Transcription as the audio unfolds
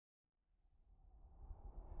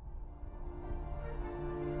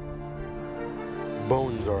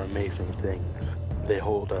Bones are amazing things. They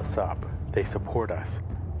hold us up, they support us,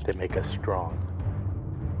 they make us strong.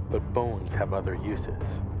 But bones have other uses.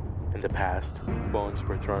 In the past, bones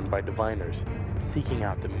were thrown by diviners, seeking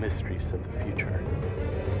out the mysteries of the future.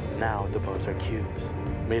 Now the bones are cubes,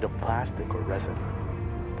 made of plastic or resin,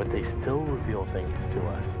 but they still reveal things to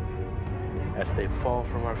us. As they fall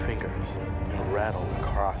from our fingers and rattle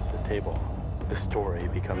across the table, the story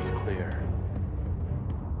becomes clear.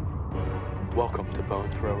 Welcome to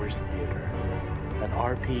Bone Throwers Theater, an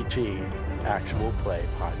RPG actual play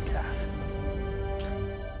podcast.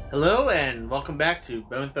 Hello and welcome back to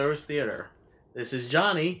Bone Throwers Theater. This is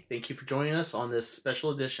Johnny. Thank you for joining us on this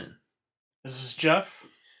special edition. This is Jeff.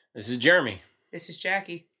 This is Jeremy. This is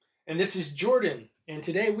Jackie. And this is Jordan. And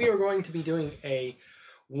today we are going to be doing a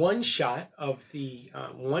one-shot of the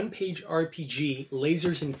one-page RPG,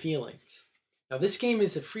 Lasers and Feelings. Now this game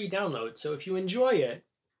is a free download, so if you enjoy it,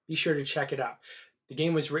 be sure to check it out. The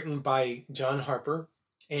game was written by John Harper,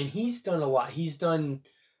 and he's done a lot. He's done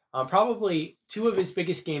probably two of his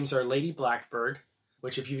biggest games are Lady Blackbird,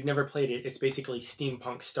 which if you've never played it, it's basically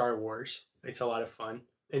steampunk Star Wars. It's a lot of fun.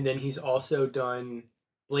 And then he's also done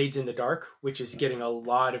Blades in the Dark, which is getting a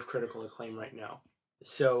lot of critical acclaim right now.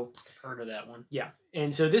 So, Heard of that one. yeah.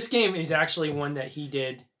 And so this game is actually one that he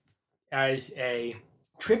did as a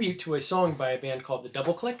tribute to a song by a band called the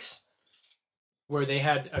Double Clicks, where they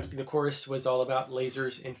had the chorus was all about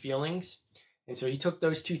lasers and feelings. And so he took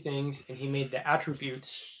those two things and he made the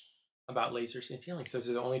attributes about lasers and feelings. Those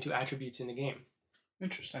are the only two attributes in the game.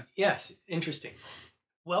 Interesting. Yes, interesting.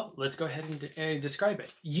 Well, let's go ahead and describe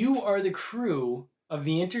it. You are the crew of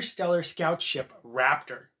the interstellar scout ship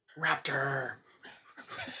Raptor. Raptor.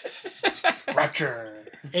 Rapture.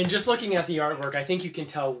 And just looking at the artwork, I think you can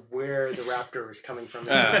tell where the raptor is coming from in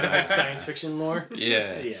terms of its science fiction lore.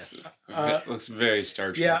 Yes. Looks very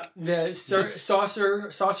Star Trek. Yeah, the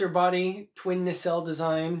saucer body, twin nacelle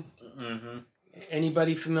design. Mm-hmm.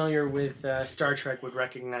 Anybody familiar with Star Trek would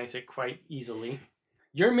recognize it quite easily.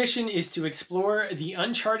 Your mission is to explore the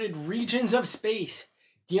uncharted regions of space,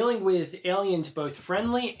 dealing with aliens both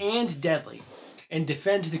friendly and deadly, and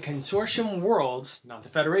defend the consortium worlds, not the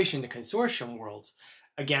Federation, the consortium worlds,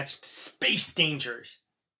 against space dangers.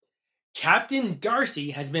 Captain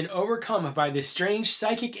Darcy has been overcome by the strange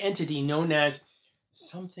psychic entity known as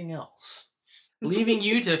something else, leaving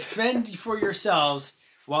you to fend for yourselves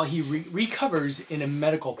while he recovers in a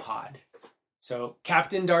medical pod. So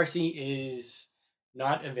Captain Darcy is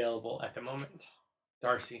not available at the moment.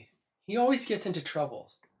 Darcy. He always gets into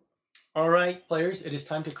trouble. All right, players, it is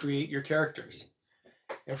time to create your characters.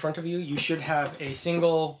 In front of you, you should have a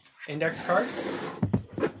single index card,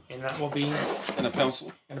 and that will be... And a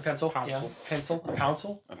pencil. And a pencil. Pencil. Yeah, pencil. A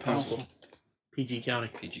pencil. A pencil. PG County.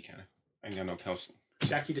 PG County. I ain't got no pencil.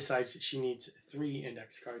 Jackie decides that she needs 3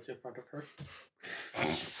 index cards in front of her.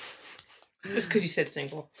 Just because you said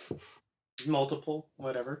single. Multiple,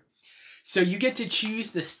 whatever. So you get to choose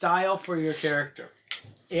the style for your character.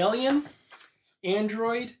 Alien,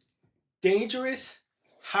 android, dangerous,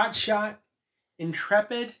 hotshot,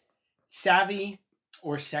 intrepid, savvy,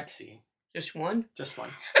 or sexy. Just one? Just one.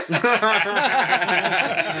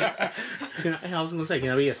 I was going to say, can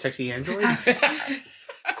I be a sexy android? I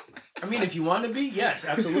mean, if you want to be, yes,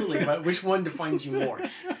 absolutely. But which one defines you more?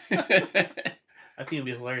 I think it'd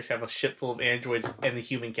be hilarious to have a ship full of androids and the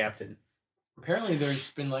human captain. Apparently,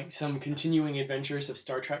 there's been like some continuing adventures of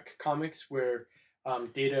Star Trek comics where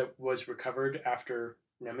Data was recovered after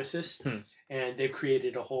Nemesis, and they've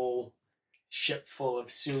created a whole ship full of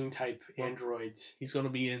Soong-type androids. He's going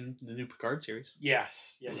to be in the new Picard series.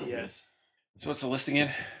 Yes, he is. So what's the list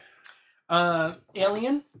again?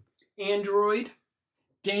 Alien, android,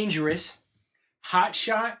 dangerous,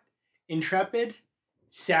 hotshot, intrepid,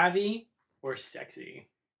 savvy, or sexy.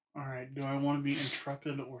 All right. Do I want to be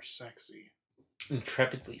intrepid or sexy?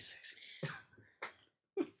 Intrepidly sexy.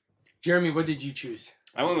 Jeremy, what did you choose?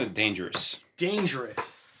 I went with dangerous.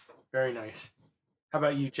 Dangerous. Very nice. How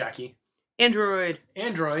about you, Jackie? Android.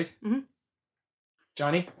 Android. Mm-hmm.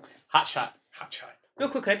 Johnny? Hotshot. Hotshot. Real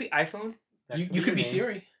quick, could I be iPhone? You could be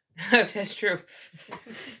Siri. That's true.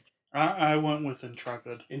 I went with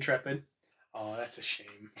intrepid. Intrepid. Oh, that's a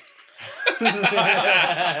shame.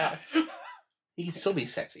 He can still be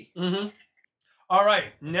sexy. Mm-hmm. All right.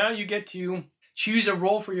 Now you get to choose a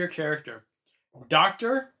role for your character.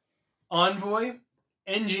 Doctor, envoy,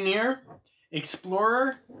 engineer,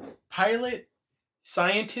 explorer, pilot,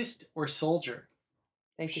 scientist, or soldier.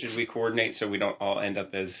 Thank you. Should we coordinate so we don't all end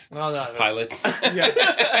up as No. pilots? Yes.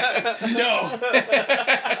 No.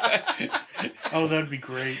 Oh, that'd be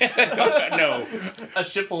great. No. A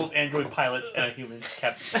ship full of android pilots and a human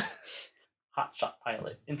captain. Hotshot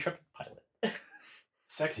pilot. Intrepid pilot.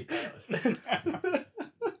 Sexy pilot.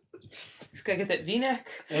 Just gotta get that V-neck.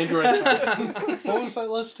 Android pilot. What was that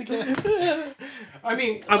list again? I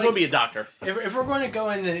mean, I'm like, gonna be a doctor. if we're going to go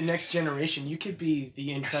in the next generation, you could be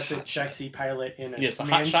the intrepid, sexy pilot in a Yes, a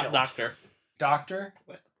man hotshot kilt. doctor. Doctor,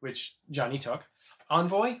 What? which Johnny took.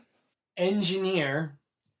 Envoy, engineer,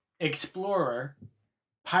 explorer,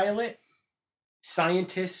 pilot,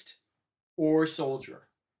 scientist, or soldier.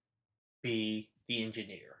 Be the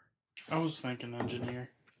engineer. I was thinking engineer.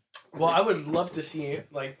 Well, I would love to see it.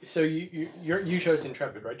 Like, so you chose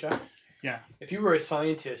intrepid, right, Jack? Yeah. If you were a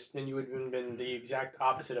scientist, then you would have been the exact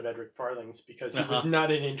opposite of Edric Farlings because he was Uh-huh.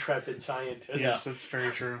 not an intrepid scientist. Yes, that's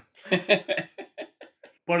very true.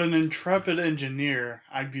 But an intrepid engineer,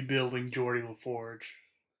 I'd be building Geordie LaForge.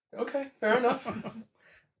 Okay, fair enough.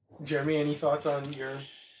 Jeremy, any thoughts on your?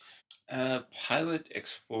 Pilot,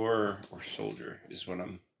 explorer, or soldier is what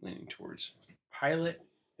I'm leaning towards. Pilot,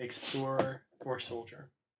 explorer, or soldier?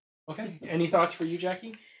 Okay. Any thoughts for you,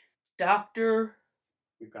 Jackie? Doctor.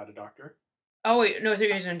 We've got a doctor. Oh wait, no, I thought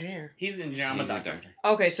he was an engineer. He's an engineer. I'm a He's a doctor. doctor.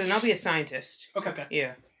 Okay, so then I'll be a scientist. Okay.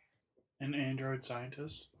 Yeah. An android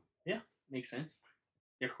scientist. Makes sense.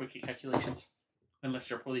 They're quick calculations. Unless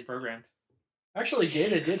you're fully programmed. Actually,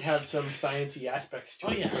 Data did have some sciencey aspects to Oh,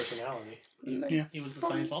 his yeah. personality. Yeah. He was a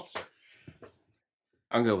science officer.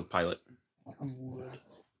 I'll go with pilot. I would.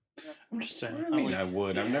 I'm just saying. I mean, I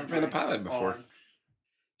would. I've never been a pilot before.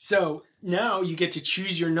 So now you get to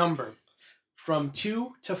choose your number from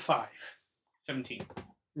 2 to 5. 17.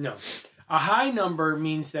 No. A high number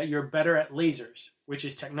means that you're better at lasers, which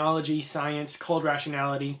is technology, science, cold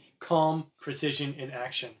rationality, calm, precision, and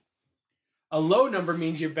action. A low number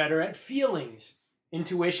means you're better at feelings,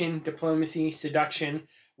 intuition, diplomacy, seduction,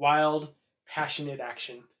 wild, passionate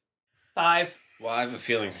action. 5. Well, I have a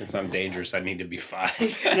feeling since I'm dangerous, I need to be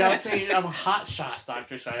 5. Yeah, I'm saying I'm a hot shot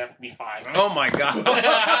doctor, so I have to be 5. Oh my god.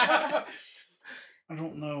 I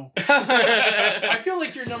don't know. I feel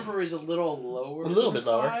like your number is a little lower. A little than bit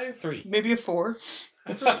lower. 5. 3. Maybe a 4.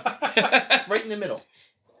 Right in the middle.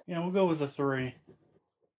 Yeah, we'll go with a 3.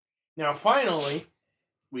 Now, finally,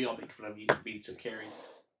 We all make fun of you for being so caring.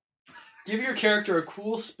 give your character a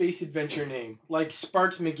cool space adventure name, like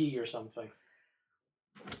Sparks McGee or something.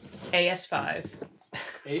 AS5.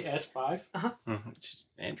 AS5? Just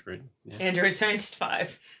Android. Yeah. Android Scientist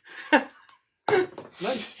 5.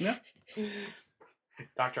 Nice. Yeah.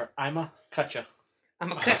 Doctor Ima Kutcha.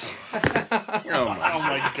 I'm a cut. Oh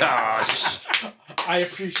my gosh. I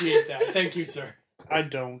appreciate that. Thank you, sir. I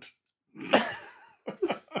don't.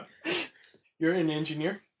 You're an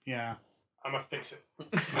engineer? Yeah. I'm a fix it.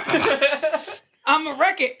 I'm a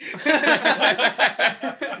wreck it.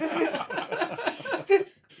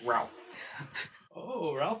 Ralph.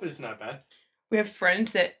 Oh, Ralph is not bad. We have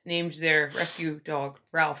friends that named their rescue dog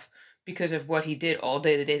Ralph because of what he did all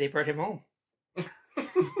day the day they brought him home.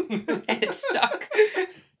 And it stuck.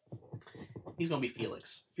 He's gonna be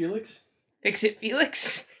Felix. Felix? Fix it,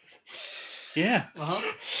 Felix. Yeah. Uh-huh.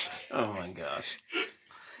 Oh my gosh.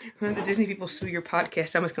 When the Disney people sue your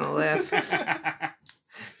podcast, I'm just gonna laugh. I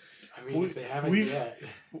mean, if they haven't we've- yet.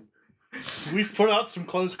 We've put out some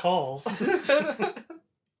close calls.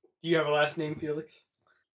 Do you have a last name, Felix?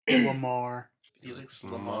 Lamar. Felix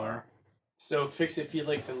Lamar. So fix it,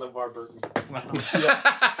 Felix, and LeVar Burton.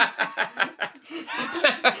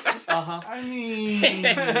 Uh-huh. I mean,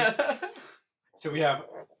 So we have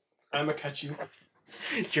I'm a cut you.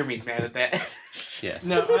 Jeremy's mad at that. Yes.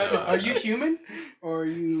 No, are you human or are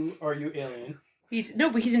you alien?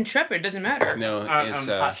 But he's intrepid. Doesn't matter. No, it's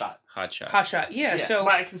hot shot. Hot shot. Hotshot. Yeah. So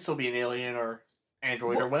but I can still be an alien or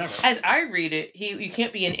android or whatever. as I read it, you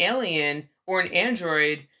can't be an alien or an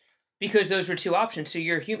android because those were two options. So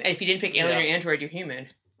you're human. If you didn't pick alien or android, you're human.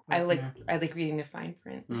 I like reading the fine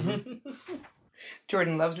print. Mhm.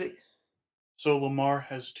 Jordan loves it. so Lamar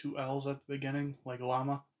has 2 L's at the beginning, like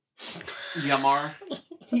llama. Yamar.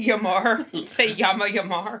 Yamar. Say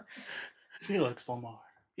Yamar. Felix Lamar.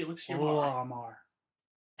 Felix Yamar. Lamar.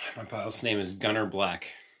 My pilot's name is Gunner Black.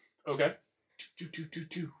 Okay.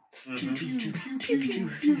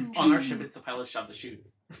 On our ship, it's the pilot's job to shoot.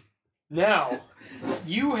 Now,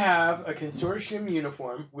 you have a consortium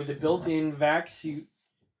uniform with a built-in vac suit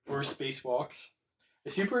for spacewalks, a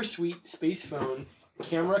super sweet space phone,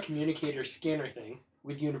 camera communicator scanner thing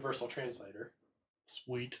with universal translator,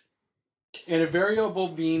 Sweet. and a variable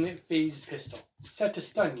beam phase pistol, set to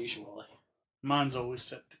stun usually. Mine's always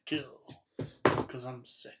set to kill. Because I'm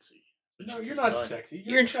sexy. No, you're not sexy.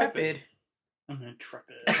 You're intrepid. I'm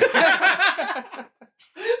intrepid.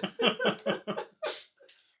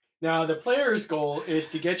 Now, the player's goal is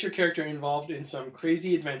to get your character involved in some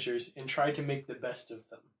crazy adventures and try to make the best of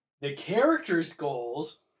them. The character's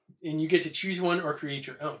goals, and you get to choose one or create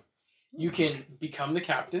your own. You can become the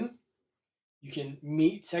captain. You can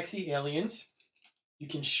meet sexy aliens. You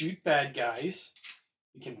can shoot bad guys.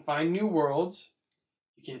 You can find new worlds.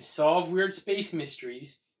 You can solve weird space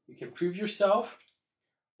mysteries. You can prove yourself.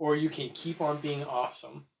 Or you can keep on being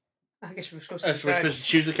awesome. I guess we're supposed to So we're decide. supposed to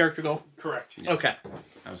choose a character goal? Correct. Yeah. Okay.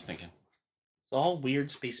 I was thinking. It's all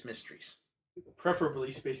weird space mysteries. Preferably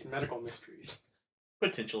space medical mysteries.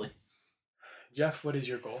 Potentially. Jeff, what is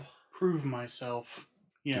your goal? Prove myself.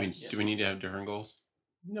 Do we, Yes. do we need to have different goals?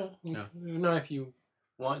 No. No. Not if you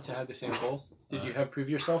want to have the same goals. Did you Uh, have prove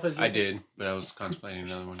yourself as your I did, but I was contemplating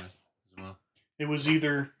another one as well. It was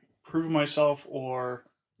either prove myself or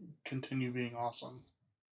continue being awesome.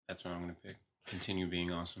 That's what I'm going to pick. Continue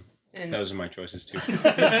being awesome. And, Those are my choices too.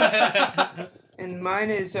 and mine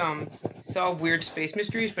is solve weird space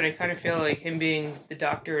mysteries, but I kind of feel like him being the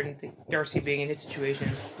doctor and Darcy being in his situation.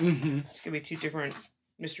 Mm-hmm. It's gonna be two different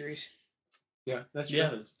mysteries. Yeah, that's true.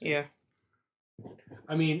 Yeah. Yeah.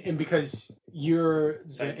 I mean, and because you're the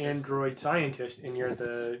Scientist. android scientist and you're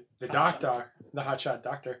the doctor, the hotshot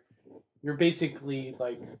doctor, you're basically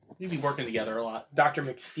like We'd be working together a lot. Dr.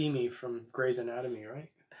 McSteamy from Grey's Anatomy, right?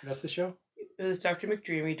 That's the show? It was Dr.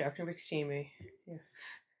 McDreamy, Dr. McSteamy.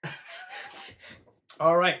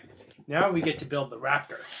 All right. Now we get to build the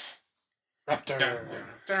Raptor.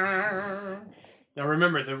 Now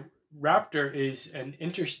remember, the Raptor is an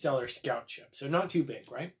interstellar scout ship, so not too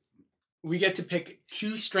big, right? We get to pick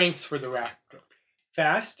 2 strengths for the Raptor.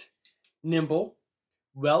 Fast, nimble,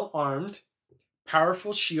 well-armed,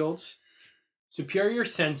 powerful shields, superior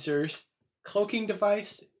sensors, cloaking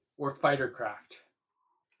device, or fighter craft.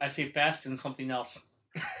 I say fast and something else.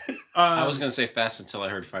 I was going to say fast until I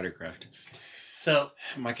heard fightercraft. So,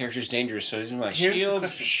 My character's dangerous, so he's gonna be like, Here's the shields?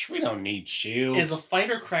 question. Shh, we don't need shields. is a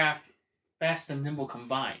fighter craft fast and nimble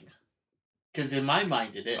combined? Because in my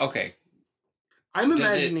mind it is. Okay, I'm does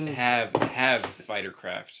imagining it have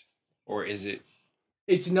fightercraft? Or is it...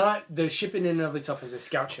 it's not the ship in and of itself as a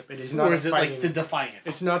scout ship. It is not Or a is it fighting. like the Defiant?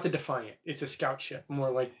 It's not the Defiant. It's a scout ship, more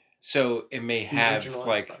like So it may have, original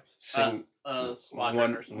like, Enterprise.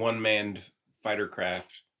 squadron one-manned fighter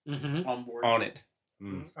craft on board. on it.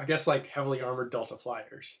 Mm. I guess like heavily armored Delta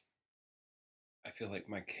flyers. I feel like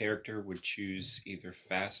my character would choose either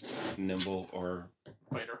fast, nimble, or,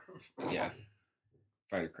 Fighter. yeah,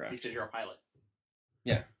 fighter craft. Because you're a pilot.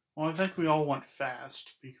 Well, I think we all want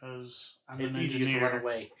fast because I'm It's an easier to run engineer.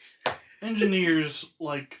 away. Engineers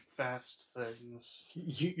like fast things.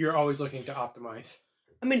 You're always looking to optimize.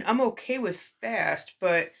 I mean, I'm okay with fast,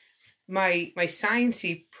 but my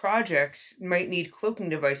sciencey projects might need cloaking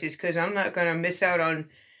devices because I'm not gonna miss out on,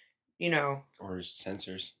 Or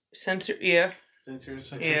sensors. sensor. Yeah.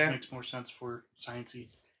 Sensors. Sensors Yeah. makes more sense for sciencey.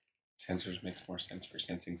 Sensors makes more sense for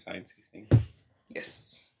sensing sciencey things.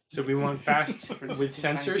 Yes. So we want fast with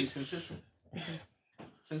sensors. Sensors.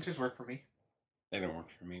 Sensors work for me. They don't work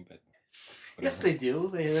for me, but Yes, whatever. they do.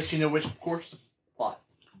 They let you know which course to plot.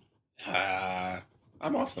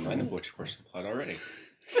 I'm awesome. I know which course to plot already.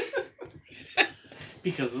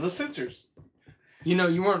 Because of the sensors. You know,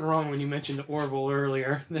 you weren't wrong when you mentioned the Orville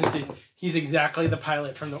earlier. He's exactly the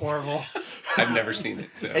pilot from the Orville. I've never seen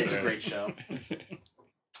it, so It's a great show.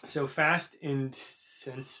 So fast and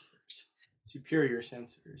sensors. Superior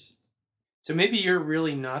sensors. So maybe you're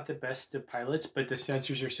really not the best of pilots, but the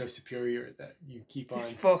sensors are so superior that you keep on.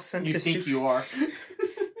 False sense You of think you are.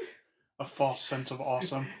 A false sense of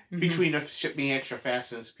awesome. Between a ship being extra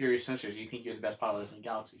fast and superior sensors, you think you're the best pilot in the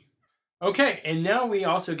galaxy. Okay, and now we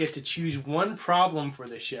also get to choose one problem for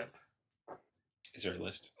the ship. Is there a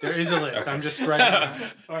list? There is a list. Okay. I'm just writing it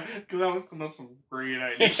down. Because I was coming up with some great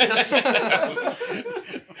ideas.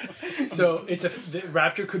 So the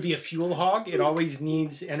Raptor could be a fuel hog. It always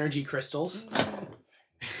needs energy crystals.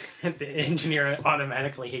 The engineer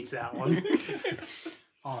automatically hates that one.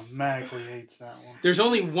 Automatically hates that one. There's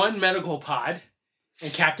only one medical pod,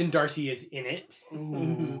 and Captain Darcy is in it.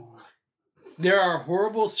 Ooh. There are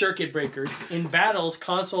horrible circuit breakers. In battles,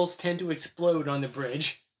 consoles tend to explode on the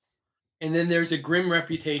bridge. And then there's a grim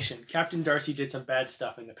reputation. Captain Darcy did some bad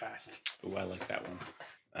stuff in the past. Ooh, I like that one.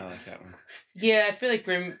 I like that one. Yeah, I feel like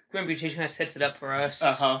Grim Reputation kind of sets it up for us.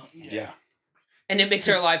 Uh-huh. Yeah. And it makes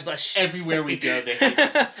our lives less Everywhere we sucky. go, they hate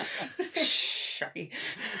us. Shucky.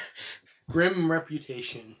 Grim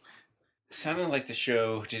reputation. Sounded like the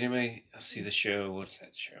show. Did anybody else see the show? What's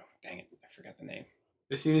that show? Dang it, I forgot the name.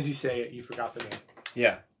 As soon as you say it, you forgot the name.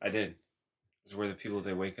 Yeah, I did. It's where the people,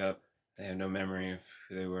 they wake up, they have no memory of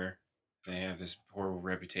who they were. They have this horrible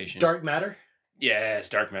reputation. Dark Matter? Yes,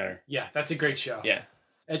 Dark Matter. Yeah, that's a great show. Yeah.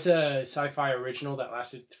 It's a sci-fi original that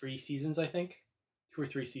lasted 3 seasons, I think. 2 or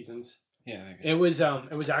 3 seasons. Yeah. I guess. It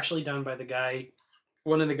was actually done by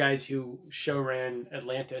one of the guys who show ran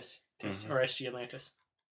Atlantis, or SG Atlantis.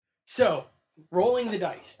 So, rolling the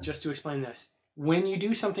dice, just to explain this. When you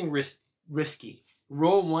do something risky,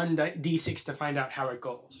 roll 1 d6 to find out how it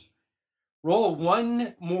goes. Roll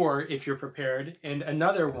 1 more if you're prepared, and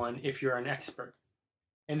another 1 if you're an expert.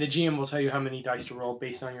 And the GM will tell you how many dice to roll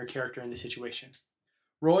based on your character and the situation.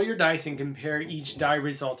 Roll your dice and compare each die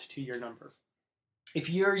result to your number. If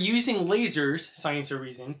you're using lasers, science or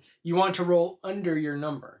reason, you want to roll under your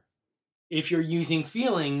number. If you're using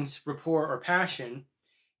feelings, rapport, or passion,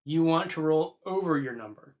 you want to roll over your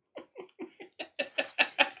number.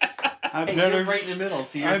 You're right in the middle.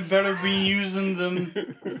 So I better be using them.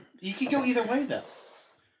 you can go either way, though.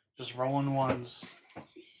 Just rolling ones.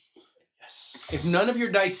 Yes. If none of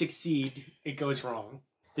your dice succeed, it goes wrong.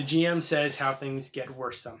 The GM says how things get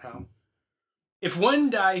worse somehow. If 1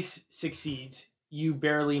 dice succeeds, you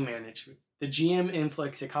barely manage. The GM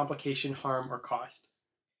inflicts a complication, harm, or cost.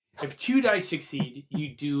 If 2 dice succeed,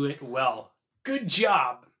 you do it well. Good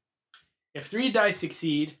job! If 3 dice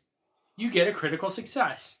succeed, you get a critical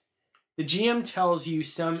success. The GM tells you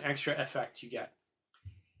some extra effect you get.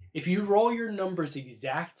 If you roll your numbers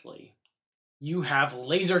exactly, you have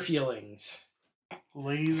laser feelings.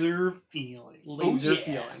 Laser feeling. Laser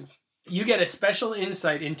feelings. You get a special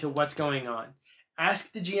insight into what's going on.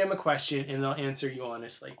 Ask the GM a question and they'll answer you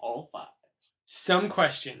honestly. All 5. Some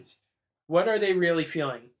questions. What are they really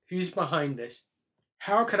feeling? Who's behind this?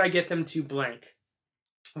 How could I get them to blank?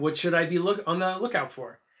 What should I be on the lookout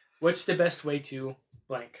for? What's the best way to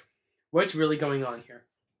blank? What's really going on here?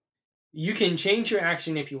 You can change your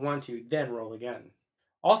action if you want to, then roll again.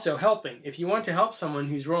 Also, helping. If you want to help someone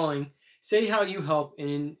who's rolling, say how you help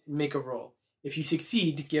and make a roll. If you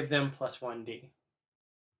succeed, give them plus 1d.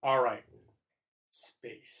 All right.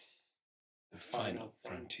 Space. The final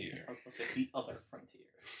frontier. I was going to say the other frontier.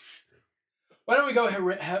 Why don't we go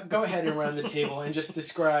ahead and around the table and just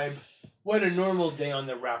describe what a normal day on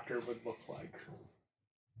the Raptor would look like.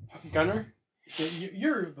 Gunnar,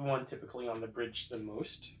 you're the one typically on the bridge the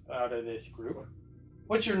most out of this group.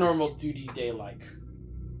 What's your normal duty day like?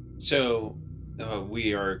 So,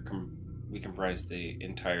 we comprise the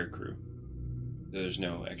entire crew. There's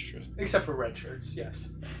no extras. Except for red shirts, yes.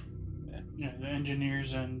 Yeah, the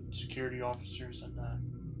engineers and security officers and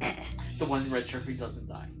The one red shirt who doesn't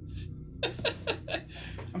die.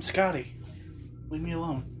 I'm Scotty. Leave me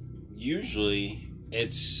alone. Usually,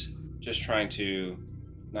 it's just trying to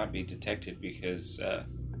not be detected because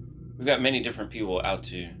we've got many different people out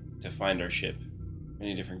to find our ship.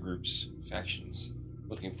 Many different groups, factions,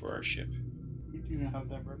 looking for our ship. We do have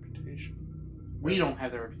that reputation. We don't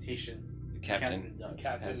have the reputation. The captain does.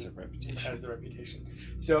 has the reputation. Has the reputation.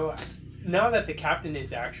 So, now that the captain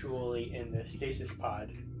is actually in the stasis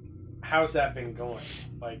pod, how's that been going?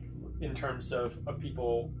 Like, in terms of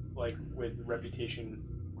people like with reputation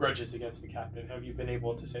grudges against the captain, have you been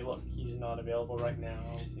able to say, look, he's not available right now?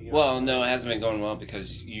 Well, no, it hasn't been going well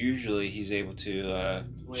because usually he's able to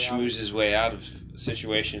schmooze his way out of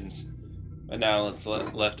situations. But now it's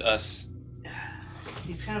left us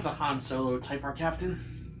He's kind of a Han Solo type, our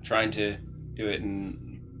captain. trying to do it,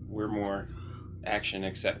 and we're more action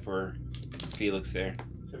except for Felix there.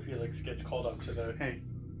 So Felix gets called up to the... Hey,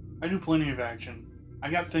 I do plenty of action. I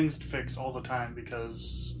got things to fix all the time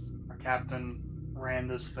because our captain ran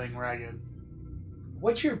this thing ragged.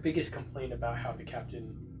 What's your biggest complaint about how the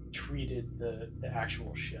captain treated the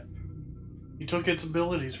actual ship? He took its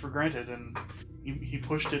abilities for granted and he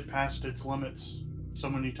pushed it past its limits so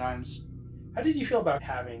many times. How did you feel about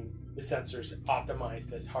having the sensors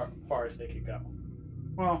optimized as far as they could go?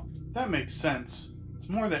 Well, that makes sense. It's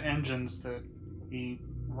more the engines that he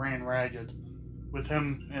ran ragged. With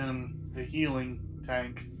him in the healing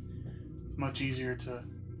tank, it's much easier to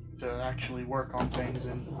actually work on things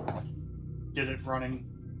and get it running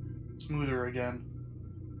smoother again.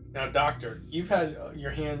 Now, Doctor, you've had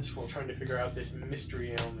your hands full trying to figure out this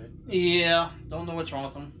mystery ailment. Yeah, don't know what's wrong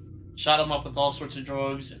with him. Shot him up with all sorts of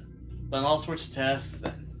drugs and done all sorts of tests.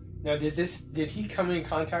 Now, did he come in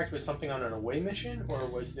contact with something on an away mission, or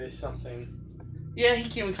was this something? Yeah, he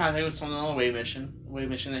came in contact with someone on a away mission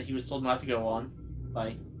that he was told not to go on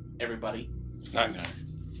by everybody. Not Gunner.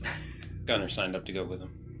 Gunner signed up to go with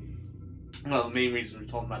him. Well, the main reason we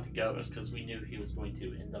told him not to go is because we knew he was going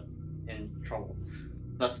to end up in trouble,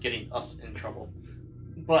 thus getting us in trouble.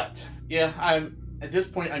 But yeah, at this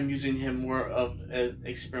point I'm using him more of an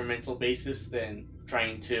experimental basis than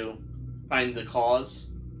trying to find the cause.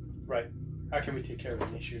 Right. How can we take care of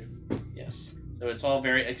an issue? Yes. So it's all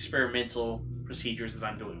very experimental procedures that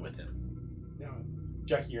I'm doing with him. Now,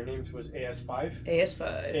 Jackie, your name was AS5?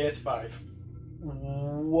 AS5. AS5.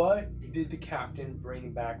 What did the captain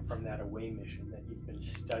bring back from that away mission that you've been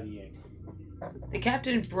studying? The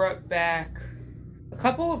captain brought back a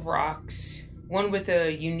couple of rocks, one with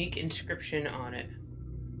a unique inscription on it.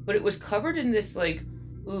 But it was covered in this, like,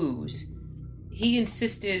 ooze. He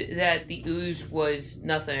insisted that the ooze was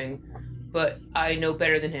nothing, but I know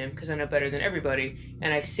better than him, because I know better than everybody,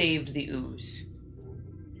 and I saved the ooze.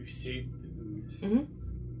 You saved the ooze.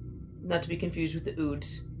 Mm-hmm. Not to be confused with the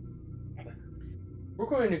ooze. We're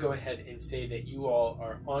going to go ahead and say that you all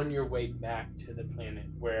are on your way back to the planet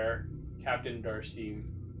where Captain Darcy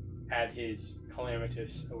had his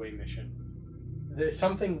calamitous away mission.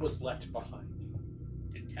 Something was left behind.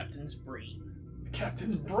 The captain's brain. The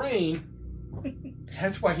captain's brain?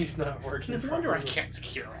 That's why he's not working. No wonder I properly. can't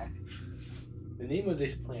secure him. The name of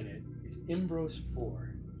this planet is Imbros 4.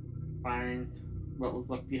 Find what was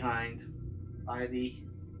left behind by the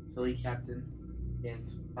silly captain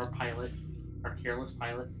and our pilot, our careless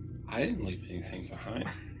pilot. I didn't leave anything behind.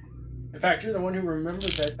 In fact, you're the one who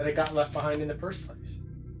remembers that it got left behind in the first place.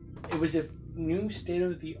 It was a new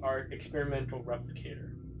state-of-the-art experimental replicator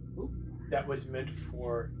that was meant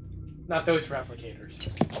for... Not those replicators.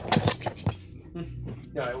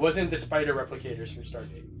 No, it wasn't the spider replicators from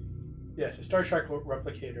Stargate. Yes, a Star Trek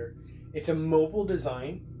replicator. It's a mobile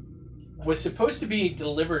design. Was supposed to be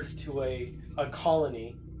delivered to a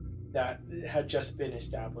colony that had just been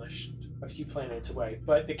established a few planets away.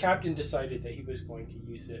 But the captain decided that he was going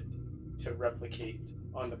to use it to replicate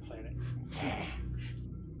on the planet.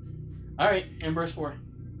 Alright, Embers 4.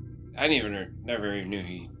 I never even knew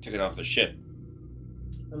he took it off the ship.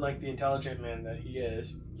 Unlike the intelligent man that he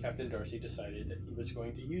is, Captain Darcy decided that he was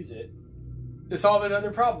going to use it to solve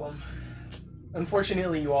another problem.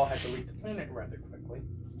 Unfortunately, you all had to leave the planet rather quickly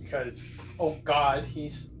because, oh god,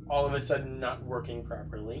 he's all of a sudden not working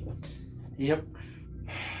properly. Yep.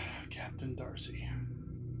 Captain Darcy.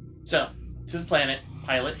 So, to the planet,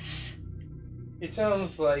 pilot. It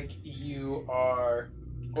sounds like you are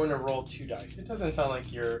going to roll 2 dice. It doesn't sound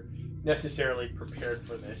like you're necessarily prepared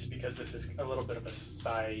for this because this is a little bit of a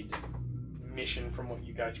side mission from what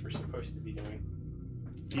you guys were supposed to be doing.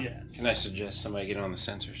 Yes. Can I suggest somebody get on the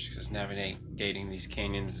sensors? Because navigating these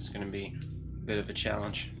canyons is going to be a bit of a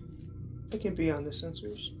challenge. I can be on the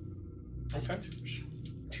sensors. Okay.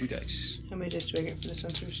 2 dice. How many dice do I get for the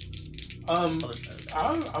sensors? I'm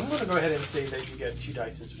going to go ahead and say that you get 2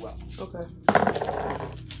 dice as well. Okay.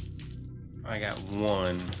 I got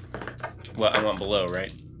 1. Well, I want below,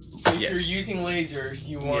 right? If Yes. you're using lasers,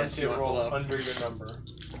 you want Yes, to you want roll below. under your number.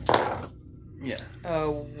 Yeah.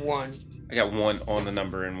 1. I got 1 on the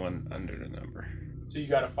number and 1 under the number. So you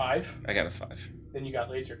got a 5, I got a 5. then you got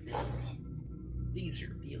laser feelings. These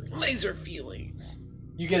are feelings. Laser feelings.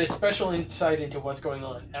 You get a special insight into what's going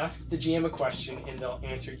on. Ask the GM a question and they'll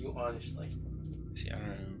answer you honestly. See, I don't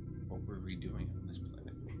know. What were we doing on this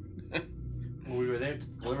planet? We were there to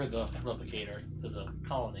deliver the replicator to the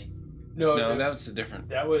colony. No, No, that was a different...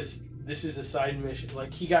 this is a side mission.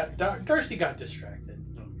 Like, Darcy got distracted.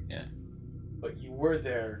 Yeah. But you were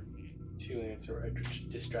there to answer a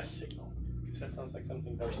distress signal. Because that sounds like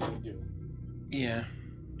something Darcy would do. Yeah.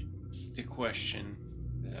 The question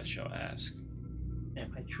that I shall ask.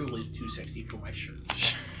 Am I truly too sexy for my shirt?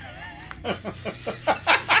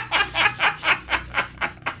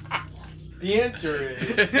 The answer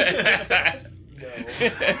is no.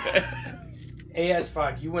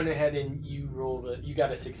 AS5, you went ahead and you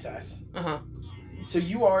got a success. Uh-huh. So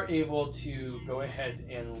you are able to go ahead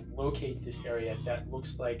and locate this area that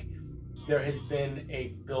looks like there has been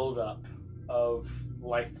a buildup of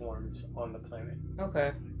life forms on the planet.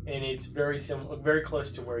 Okay. And it's very similar, very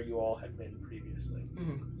close to where you all had been previously.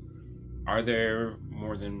 Mm-hmm. Are there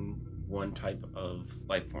more than one type of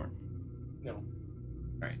life form? No.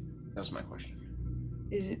 Right. That was my question.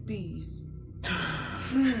 Is it bees?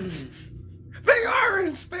 They are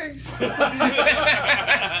in space! I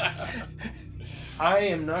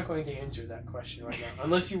am not going to answer that question right now,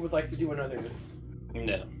 unless you would like to do another.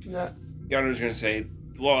 No. No. Gunner's gonna say,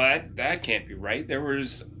 well, that can't be right. There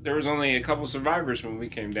was only a couple survivors when we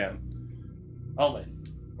came down. Oh, but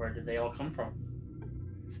where did they all come from?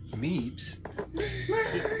 Meeps.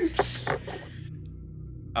 Meeps.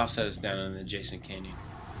 I'll set us down in the adjacent canyon.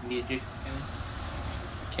 The adjacent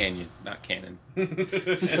Canyon, not cannon. canyon?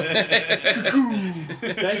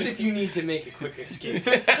 That's if you need to make a quick escape.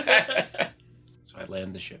 So I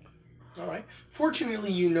land the ship. All right.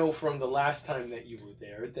 Fortunately, you know from the last time that you were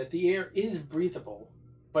there that the air is breathable,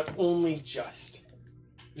 but only just.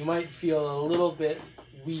 You might feel a little bit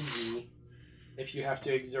wheezy if you have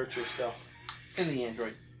to exert yourself. Send the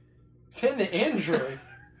android. Send the android.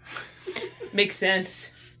 Makes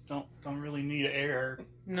sense. Don't really need air.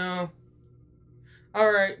 No.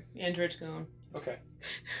 Alright, android's going. Okay.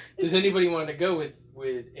 Does anybody want to go with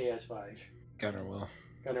AS5? Gunner will.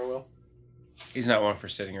 Gunner will? He's not one for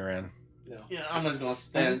sitting around. No. Yeah, I'm just gonna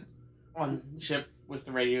stand on ship with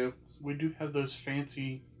the radio. We do have those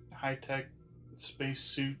fancy high-tech space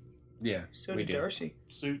suit Yeah, So we did do. Darcy.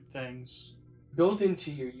 things. Built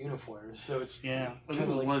into your uniforms, so it's Yeah. kind of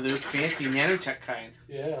like One of those fancy nanotech kind.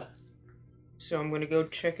 yeah. So I'm gonna go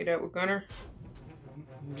check it out with Gunner.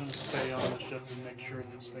 I'm gonna stay on the ship and make sure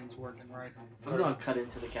this thing's working right. I'm gonna cut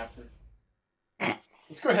into the captain.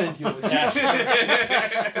 Let's go ahead and deal with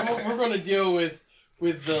that. We're going to deal with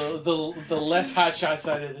the less hotshot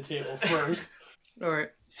side of the table first. Alright.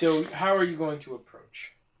 So how are you going to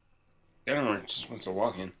approach? Gunner just wants to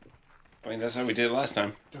walk in. I mean, that's how we did it last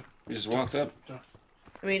time. We just walked up.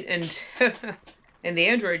 I mean, and and the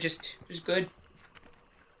android just is good.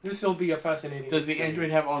 This will be a fascinating. Does the experience.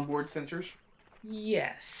 android have onboard sensors?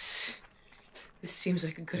 Yes. This seems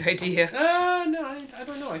like a good idea. No, I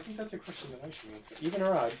don't know. I think that's a question that I should answer. Even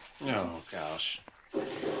or odd? Oh, gosh.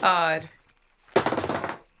 Odd.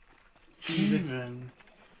 Even.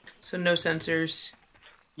 So no sensors.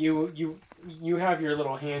 You have your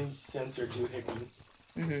little hand sensor doohickey.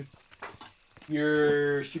 Mm-hmm.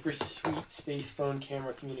 Your super sweet space phone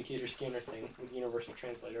camera communicator scanner thing with Universal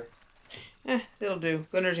Translator. That'll do.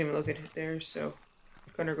 Gunner's even look at it there, so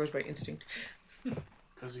Gunner goes by instinct.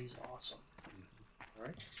 Because he's awesome.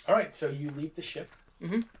 All right. So you leave the ship.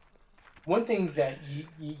 Mhm. One thing that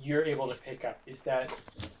you're able to pick up is that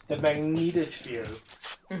the magnetosphere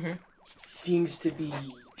Mm-hmm. seems to be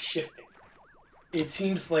shifting. It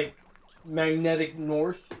seems like magnetic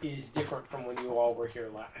north is different from when you all were here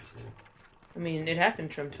last. I mean, it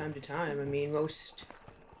happens from time to time. I mean, most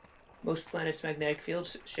planets' magnetic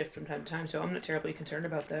fields shift from time to time, so I'm not terribly concerned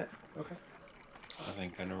about that. Okay. I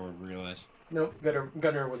think Gunner would realize. No,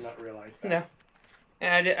 Gunner would not realize that. No.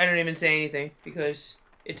 And I don't even say anything, because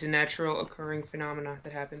it's a natural occurring phenomena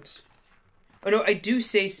that happens. Oh no, I do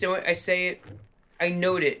say so. I say it. I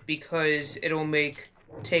note it because it'll make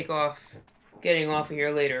takeoff, getting off of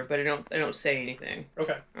here later. But I don't say anything.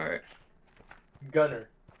 Okay. All right. Gunner,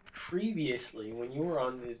 previously when you were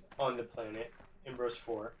on the planet Ambrose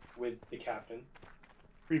 4 with the captain,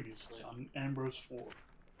 Previously on Ambrose 4.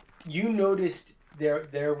 you noticed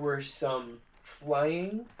there were some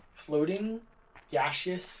floating,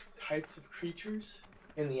 gaseous types of creatures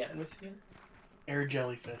in the atmosphere. Air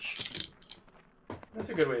jellyfish. That's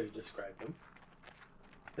a good way to describe them.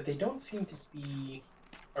 But they don't seem to be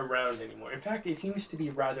around anymore. In fact, it seems to be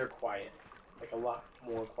rather quiet. Like a lot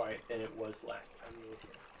more quiet than it was last time you were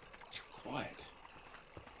here. It's quiet.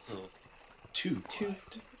 A little too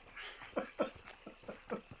quiet.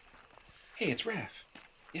 Hey, it's Raph.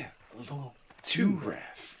 Yeah, a little too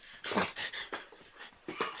Raph.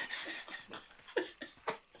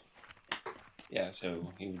 Yeah,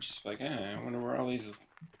 so he would just be like, I wonder where all these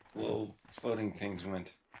little floating things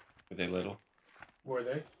went. Were they little? Were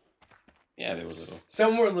they? Yeah, they were little.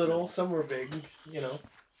 Some were little, some were big, you know.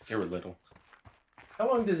 They were little. How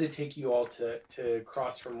long does it take you all to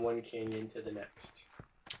cross from one canyon to the next?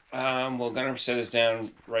 Well, Gunnar set us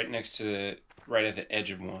down right next to right at the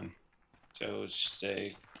edge of one. So it's just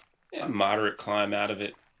a moderate climb out of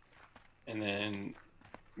it. And then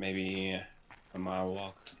maybe a mile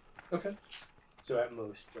walk. Okay. So at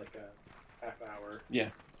most, like a half hour. Yeah.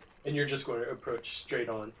 And you're just going to approach straight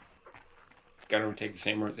on. Gunnar would take the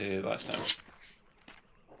same route they did last time.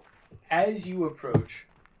 As you approach,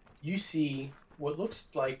 you see what looks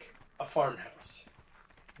like a farmhouse.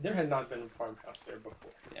 There had not been a farmhouse there before.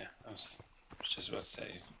 Yeah, I was just about to say.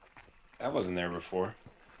 That wasn't there before.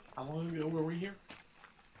 How long ago were we here?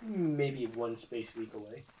 Maybe one space week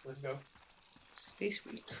away. Let's go. Space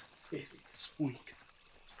week. Space week. Squeak.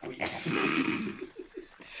 Squeak.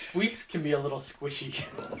 Squeaks can be a little squishy.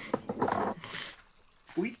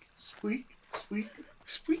 Squeak, squeak, squeak.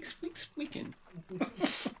 Squeak, squeak, squeaking.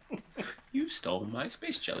 You stole my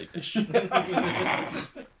space jellyfish. The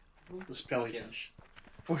spellyfish.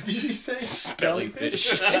 What did you say?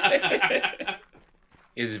 Spellyfish.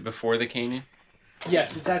 Is it before the canyon?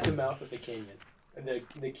 Yes, it's at the mouth of the canyon. And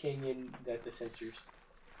the canyon that the sensors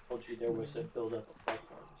told you there was a buildup of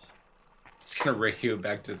platforms. It's gonna radio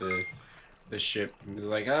back to the ship and be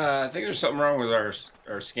like, I think there's something wrong with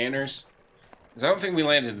our scanners. Because I don't think we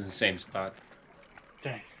landed in the same spot.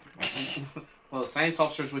 Dang. Well, the science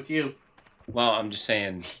officer's with you. Well, I'm just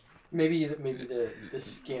saying. Maybe the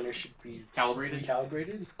scanner should be Calibrated.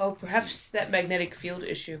 recalibrated. Oh, perhaps that magnetic field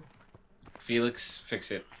issue. Felix,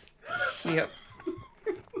 fix it. Yep.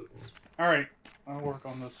 All right, I'll work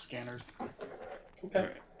on those scanners. Okay.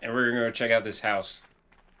 Alright. And we're gonna go check out this house.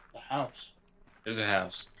 The house. There's a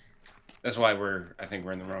house. That's why I think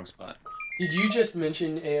we're in the wrong spot. Did you just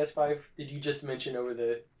mention AS5? Did you just mention over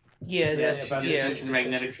the... Yeah, that, about just yeah. mentioned the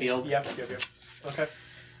magnetic field. Yep. Okay.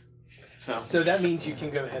 So So that means you can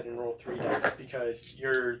go ahead and roll 3 dice because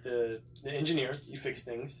you're the engineer. You fix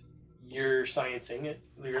things. You're sciencing it.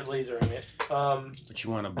 You're lasering it. But you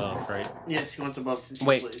want above, right? yes, he wants above since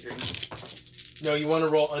Wait. he's lasering. No, you want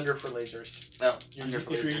to roll under for lasers. No,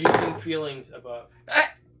 If you're using feelings above.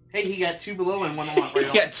 hey, he got 2 below and 1 on right You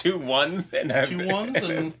on. got 2 1s and a 2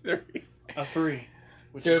 1s and 3. a 3.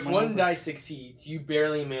 Which So is if my one number. die succeeds, you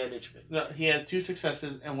barely manage it. No, he has 2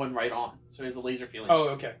 successes and 1 right on, so he has a laser feeling. Oh,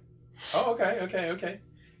 okay. Okay.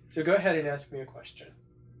 So go ahead and ask me a question.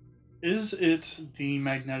 Is it the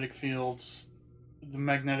magnetic fields, the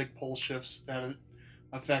magnetic pole shifts that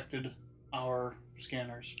affected our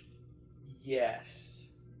scanners? Yes,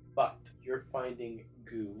 but you're finding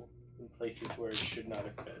goo in places where it should not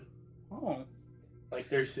have been. Oh. Like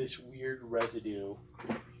there's this weird residue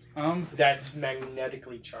Um. that's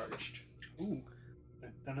magnetically charged. Ooh.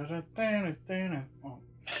 Oh.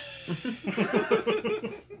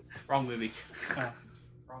 Wrong movie.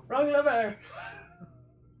 Wrong lever.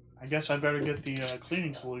 I guess I better get the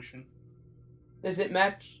cleaning solution. Does it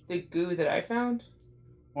match the goo that I found?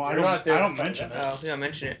 Well, I You're not there don't to find mention it. that. Oh, yeah,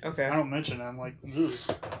 mention it. Okay. I don't mention it. I'm like,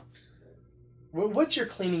 ugh. What's your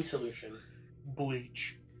cleaning solution?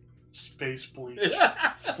 Bleach. Space bleach.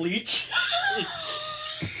 Spleech.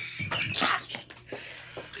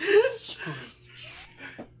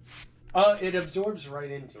 It absorbs right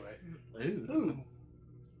into it. Ooh.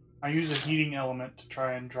 I use a heating element to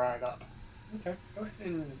try and dry it up. Okay, go ahead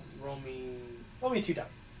and roll me 2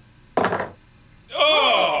 die.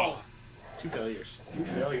 Oh! 2 failures. 2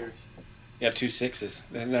 failures. Yeah, 2 6s.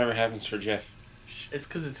 That never happens for Jeff. It's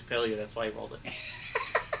because it's a failure, that's why he rolled it.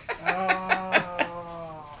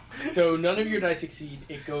 So none of your dice succeed.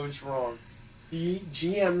 It goes wrong. The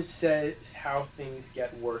GM says how things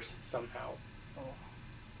get worse somehow.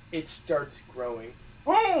 It starts growing.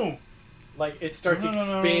 Oh! Like it starts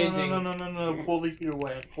expanding. No. Pull the heat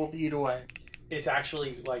away. Pull the heat away. It's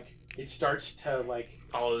actually like it starts to like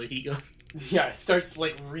Follow the heat gun. yeah, it starts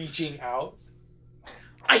like reaching out.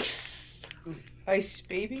 Ice! Ice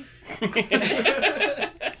baby?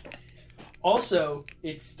 Also,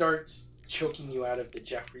 it starts choking you out of the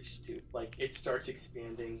Jeffries tube. Like it starts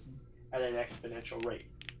expanding at an exponential rate.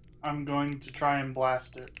 I'm going to try and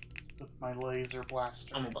blast it with my laser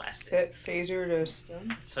blaster. I'm a blast. Set phaser to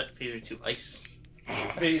stun. Set phaser to ice.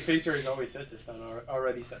 Phaser is always set to stun.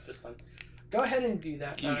 Already set to stun. Go ahead and do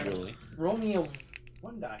that. Usually. Roll me a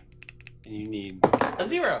 1 die. And you need A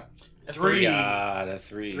 0. A 3. a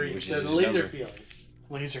 3, 3. which So is the his laser number. feelings.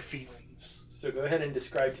 Laser feelings. So go ahead and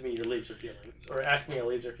describe to me your laser feelings, or ask me a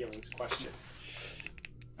laser feelings question.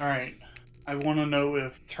 Alright. I want to know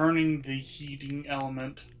if turning the heating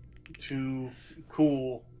element to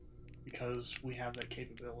cool, because we have that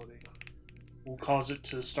capability, will cause it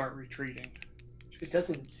to start retreating. It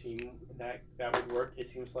doesn't seem that would work. It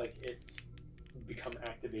seems like it's become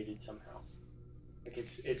activated somehow. Like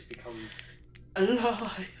it's become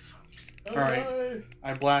Alive. Alright.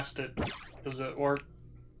 I blast it. Does it work?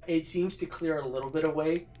 It seems to clear a little bit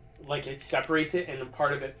away, like it separates it, and a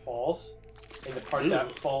part of it falls, and the part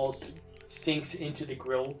that falls sinks into the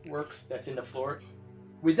grill work that's in the floor.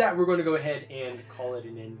 With that, we're going to go ahead and call it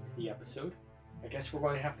an end to the episode. I guess we're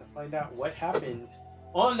going to have to find out what happens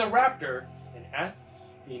on the Raptor and at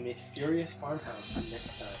the mysterious farmhouse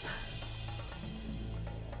next time.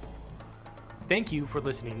 Thank you for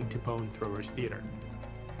listening to Bone Throwers Theater.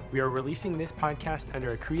 We are releasing this podcast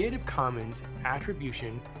under a Creative Commons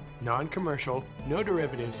Attribution, Non-Commercial, No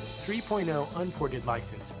Derivatives 3.0 Unported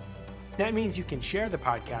license. That means you can share the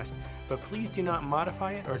podcast, but please do not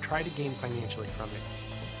modify it or try to gain financially from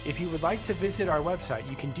it. If you would like to visit our website,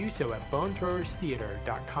 you can do so at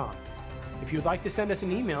bonethrowerstheater.com. If you would like to send us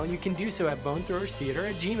an email, you can do so at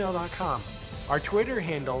bonethrowerstheater@gmail.com. Our Twitter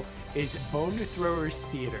handle is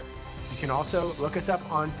bonethrowerstheater. You can also look us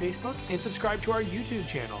up on Facebook and subscribe to our YouTube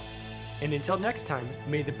channel. And until next time,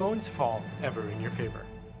 may the bones fall ever in your favor.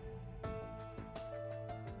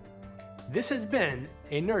 This has been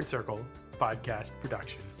a Nerd Circle podcast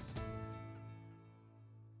production.